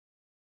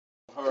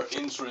her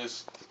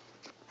interest.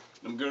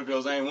 Them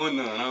girls ain't won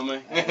none, huh,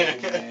 man? Hey,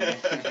 man.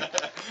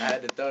 I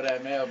had to throw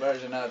that male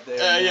version out there.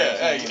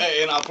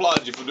 Hey, and I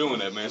applaud you for doing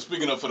that, man.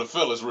 Speaking up for the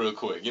fellas real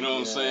quick, you know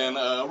what I'm saying?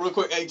 Real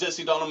quick, hey,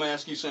 Jesse Dalton, I'm going to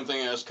ask you the same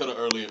thing I asked Cutter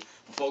earlier.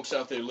 For folks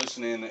out there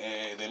listening,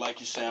 they like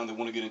your sound, they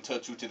want to get in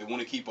touch with you, they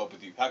want to keep up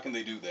with you. How can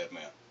they do that,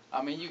 man?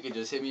 I mean, you can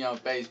just hit me on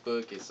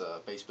Facebook. It's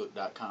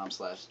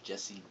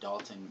facebook.com/Jesse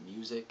Dalton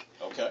Music.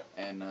 Okay.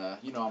 And,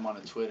 you know, I'm on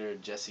the Twitter,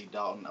 Jesse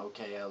Dalton,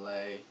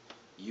 OKLA.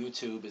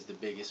 YouTube is the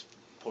biggest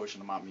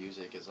portion of my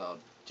music. It's all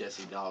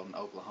Jesse Dalton,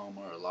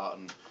 Oklahoma, or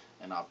Lawton.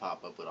 And I'll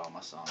pop up with all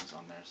my songs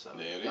on there. So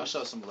y'all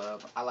show some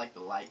love. I like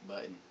the like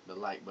button. The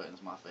like button's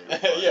my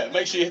favorite part. Yeah,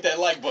 make sure you hit that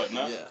like button,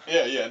 huh?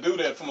 Yeah. Do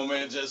that for my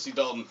man Jesse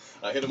Dalton.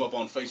 Hit him up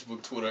on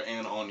Facebook, Twitter,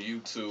 and on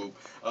YouTube.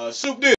 Supe